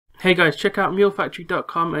Hey guys, check out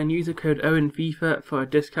mulefactory.com and use the code OwennFIFA for a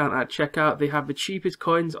discount at checkout. They have the cheapest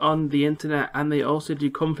coins on the internet, and they also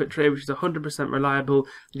do comfort trade, which is 100% reliable.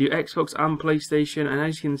 They do Xbox and PlayStation, and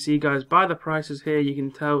as you can see guys, by the prices here you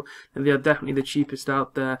can tell that they are definitely the cheapest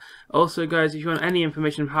out there. Also guys, if you want any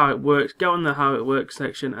information of how it works, go on the how it works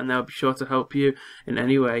section and they'll be sure to help you in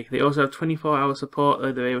any way. They also have 24-hour support,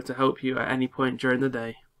 though they're able to help you at any point during the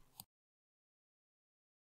day.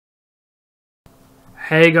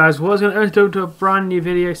 Hey guys, what's going on? To a brand new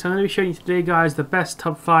video. So I'm going to be showing you today guys the best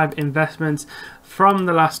top 5 investments from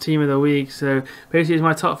the last team of the week. So basically it's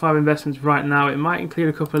my top 5 investments right now. It might include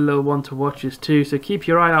a couple of little one to watches too, so keep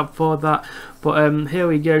your eye out for that. But here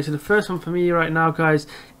we go. So the first one for me right now guys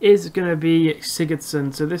is going to be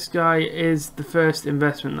Sigurdsson. So this guy is the first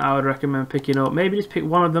investment that I would recommend picking up. Maybe just pick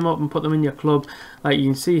one of them up and put them in your club. Like you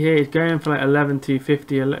can see here, it's going for like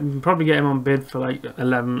 11,250. You can probably get him on bid for like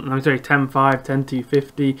 10.5,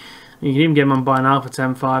 10,250. You can even get him on buy now for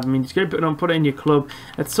 10.5. I mean, just go put it in your club.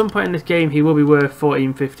 At some point in this game, he will be worth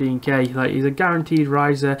 14, 15k. Like, he's a guaranteed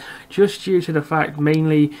riser, just due to the fact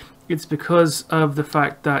mainly it's because of the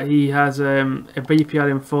fact that he has a BPL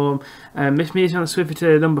in form. This means he's going to switch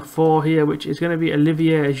to number 4 here, which is going to be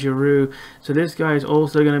Olivier Giroud. So this guy is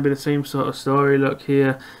also going to be the same sort of story. Look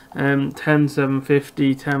here,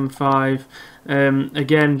 10,750, 10.5.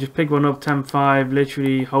 Again, just pick one up, 10.5.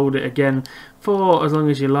 Literally hold it again for as long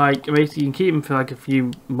as you like. Basically, you can keep them for like a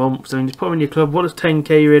few months. I mean, just put them in your club. What does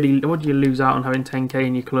 10k really? What do you lose out on having 10k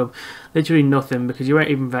in your club? Literally nothing, because you won't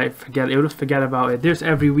even forget it. You'll just forget about it. Do this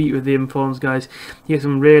every week with the informs, guys. You get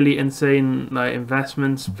some really insane like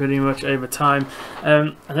investments pretty much over time.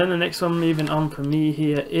 And then the next one, moving on for me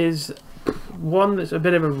here, is one that's a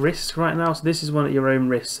bit of a risk right now. So this is one at your own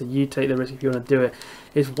risk, so you take the risk if you want to do it.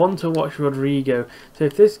 Is one to watch Rodrigo. So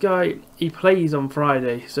if this guy, he plays on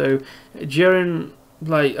Friday, so during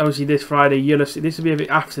like obviously this Friday, you'll see this will be a bit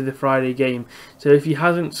after the Friday game. So if he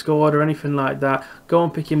hasn't scored or anything like that, go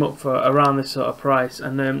and pick him up for around this sort of price,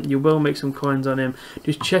 and then you will make some coins on him.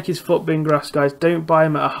 Just check his foot bin graphs, guys. Don't buy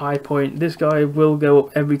him at a high point. This guy will go up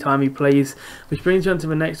every time he plays. Which brings me on to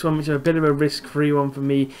the next one, which is a bit of a risk-free one for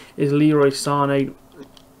me, is Leroy Sané.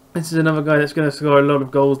 This is another guy that's going to score a lot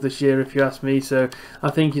of goals this year, if you ask me. So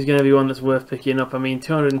I think he's going to be one that's worth picking up. I mean,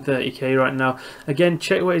 230k right now. Again,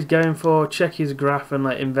 check what he's going for. Check his graph and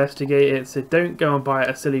like investigate it. So don't go and buy at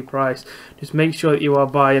a silly price. Just make sure that you are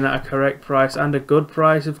buying at a correct price and a good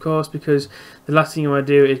price, of course, because the last thing you want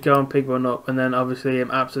to do is go and pick one up and then obviously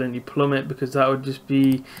absolutely plummet, because that would just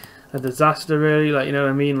be a disaster really. Like, you know what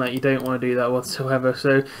I mean? Like, you don't want to do that whatsoever.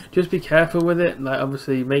 So just be careful with it. Like,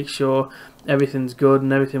 obviously make sure everything's good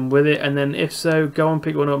and everything with it, and then if so, go and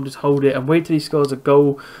pick one up and just hold it and wait till he scores a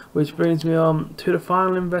goal. Which brings me on to the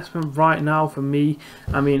final investment right now for me.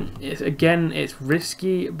 I mean, it's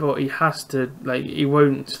risky, but he has to, like, he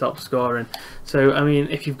won't stop scoring. So I mean,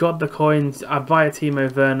 if you've got the coins, I'd buy a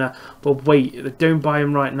Timo Werner, but wait, don't buy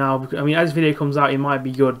him right now, because I mean, as this video comes out, he might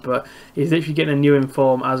be good, but he's literally getting a new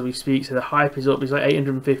inform as we speak, so the hype is up. He's like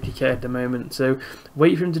 850k at the moment, so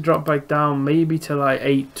wait for him to drop back down, maybe to like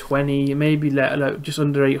 820, maybe like just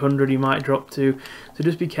under 800 he might drop to. So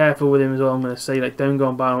just be careful with him is all I'm going to say. Like, don't go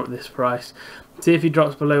and buy him at this price. See if he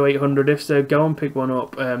drops below 800. If so, go and pick one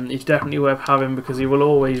up. It's definitely worth having, because he will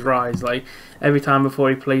always rise. Like, every time before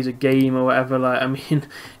he plays a game or whatever. Like, I mean,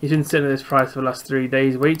 he's been sitting at this price for the last 3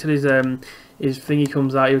 days. Wait till his thingy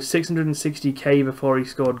comes out. He was 660k before he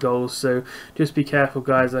scored goals, so just be careful,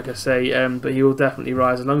 guys, like I say. But he will definitely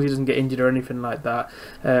rise as long as he doesn't get injured or anything like that.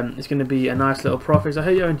 It's going to be a nice little profit. So I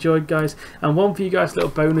hope you enjoyed, guys. And one for you guys, little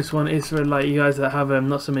bonus one, is for like you guys that have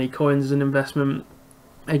not so many coins as an investment.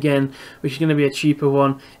 Again, which is going to be a cheaper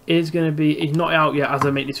one, is going to be, he's not out yet as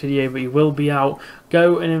I make this video, but he will be out.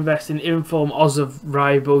 Go and invest in Inform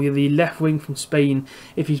Ozarribal, the left wing from Spain.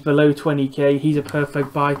 If he's below 20k, he's a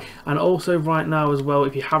perfect buy. And also right now as well,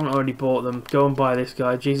 if you haven't already bought them, go and buy this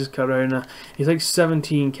guy, Jesus Corona. He's like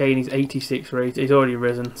 17k and he's 86 rated. He's already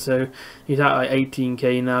risen, so he's at like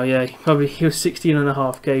 18k now. Yeah, he was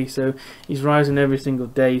 16.5k, so he's rising every single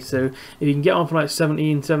day. So if you can get on for like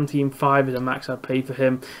 17.5 is a max I'd pay for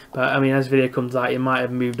him. But I mean, as the video comes out, it might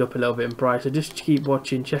have moved up a little bit in price, so just keep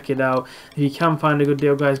watching, check it out. If you can find a good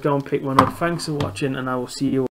deal, guys, go and pick one up. Thanks for watching, and I will see you